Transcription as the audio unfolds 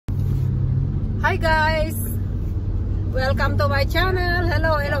Hi guys! Welcome to my channel.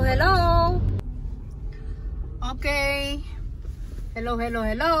 Hello, hello, hello. Okay. Hello, hello,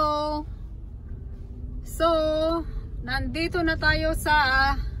 hello. So, nandito na tayo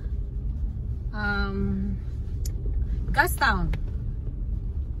sa Gastown.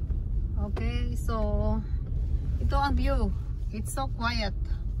 Okay, so ito ang view. It's so quiet.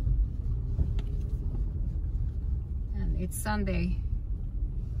 And it's Sunday.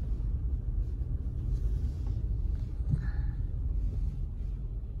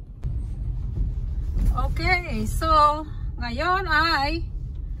 Okay, so ngayon ay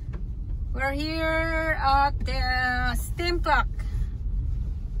we're here at the steam clock.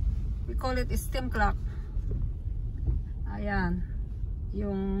 We call it a steam clock. Ayan,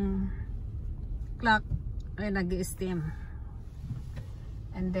 yung clock ay nag-steam.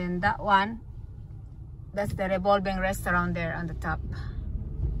 And then that one, that's the revolving restaurant there on the top.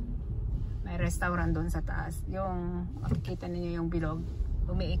 May restaurant doon sa taas. Yung makikita niyo yung bilog,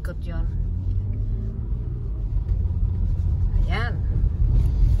 umiikot yun. Ayan.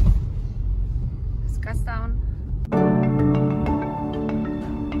 It's Gastown.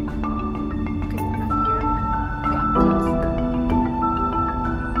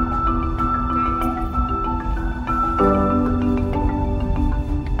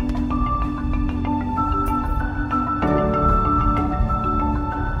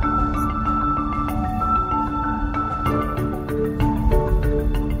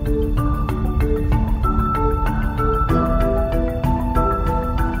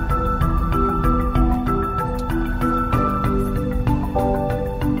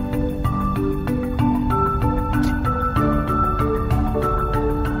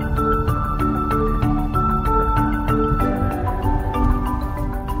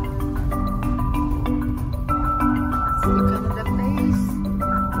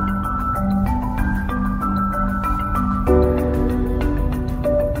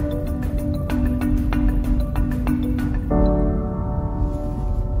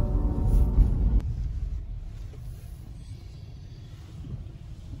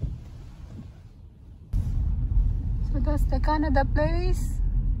 So that's the Canada place,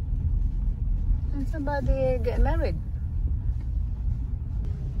 and somebody get married.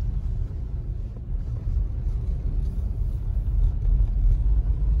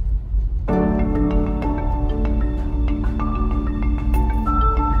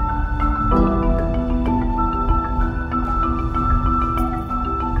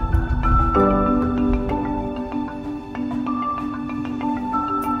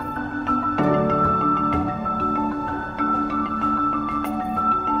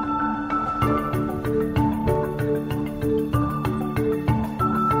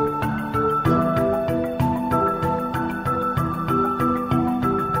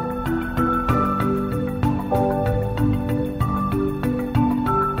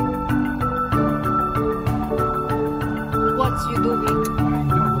 You doing?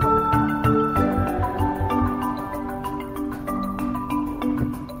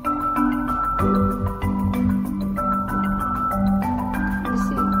 You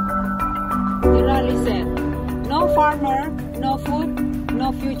see, the rally said, "No farmer, no food,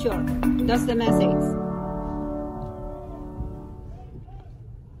 no future." That's the message.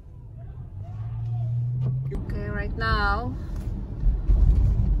 Okay, right now,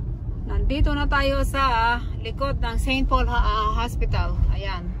 nandito na tayo sa likod ng St. Paul Hospital.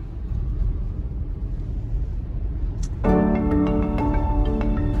 Ayan.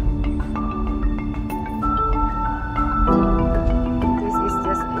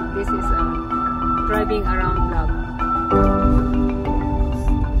 This is a driving around vlog.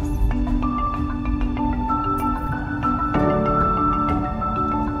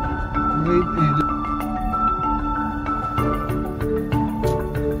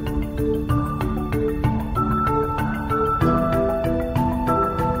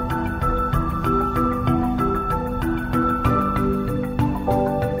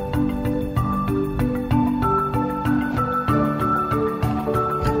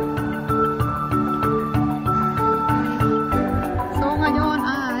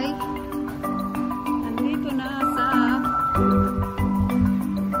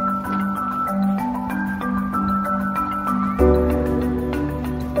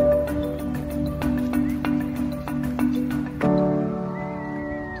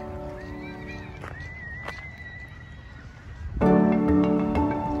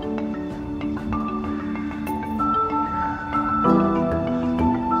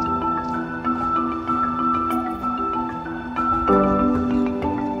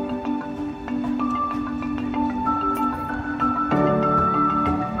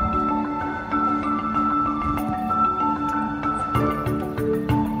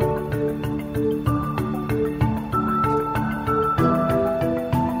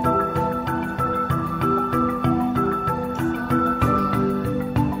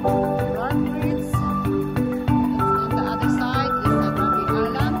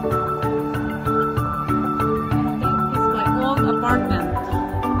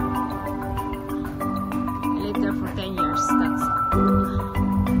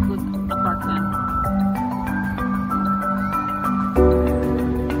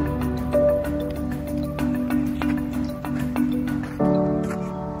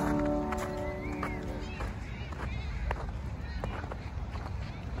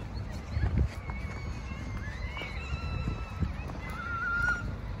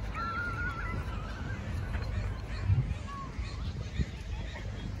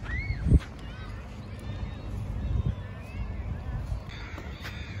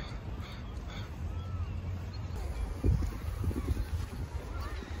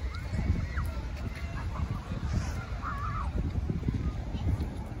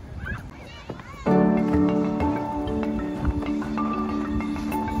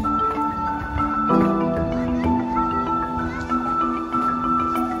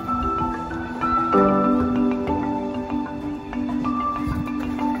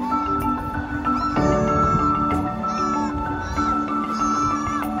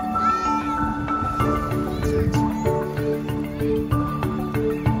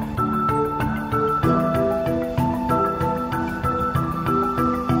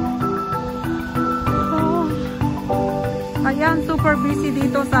 super busy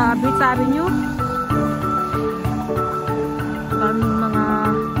dito sa Beach Avenue. Maraming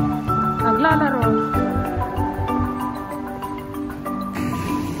mga naglalaro.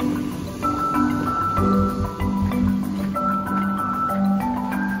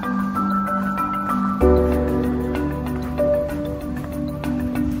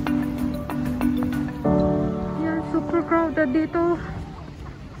 Yan, super crowded dito.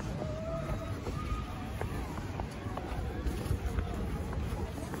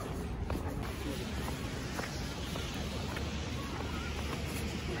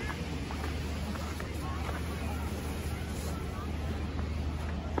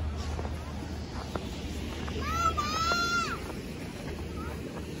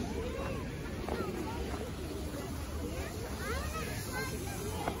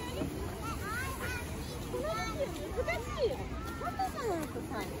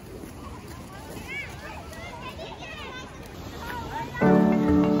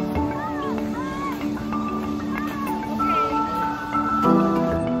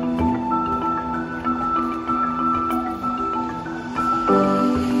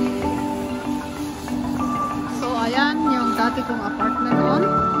 Dati kong apartment on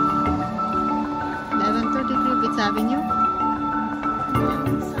 1133 Beach Avenue.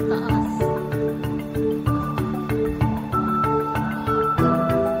 Sa taas.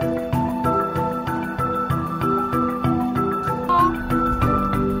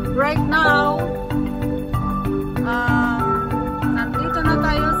 Right now, nandito na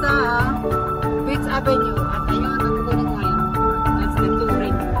tayo sa Beach Avenue. At ayun, nakukunin ko ngayon. That's the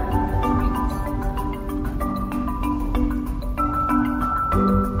touring.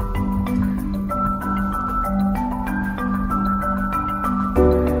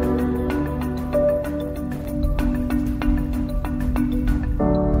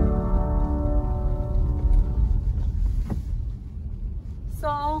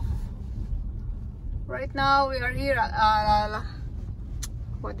 So, right now we are here at,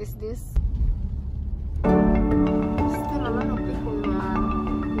 what is this? Still a lot of people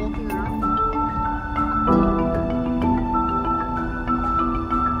walking around.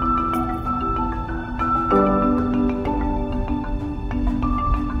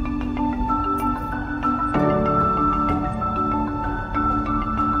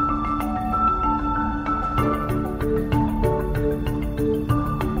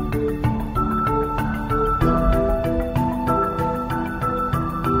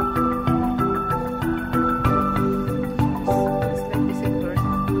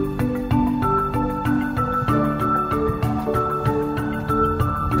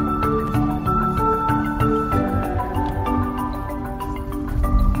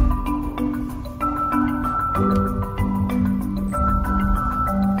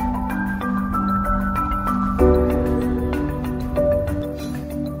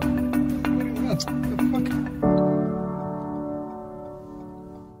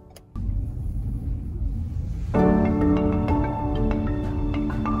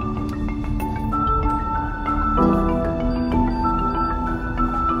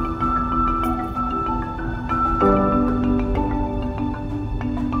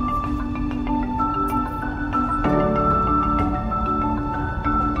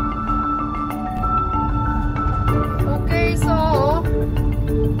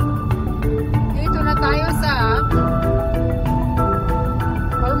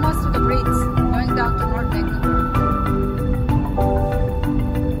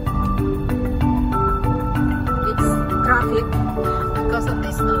 Because of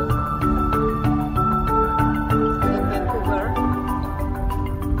the snow in Vancouver,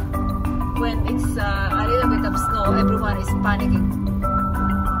 when it's a little bit of snow, everyone is panicking.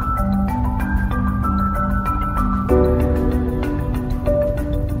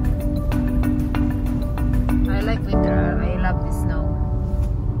 I like winter. I love the snow,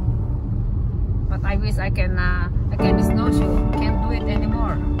 but I wish I can snowshoe. Can't do it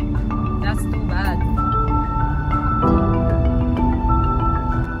anymore. That's too bad.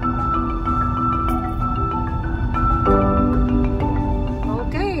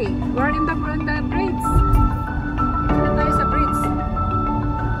 We're in the bridge. Dito na tayo sa bridge.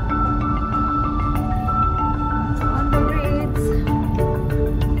 On the bridge.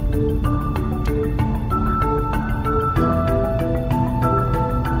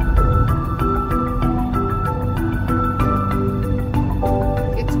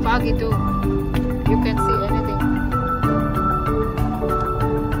 It's foggy too. You can't see anything.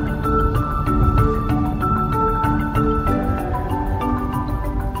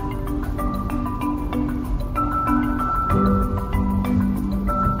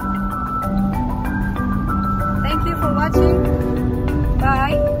 Thank you for watching.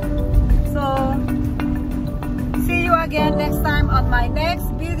 Bye. So see you again next time on my next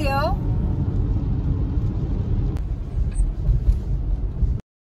video.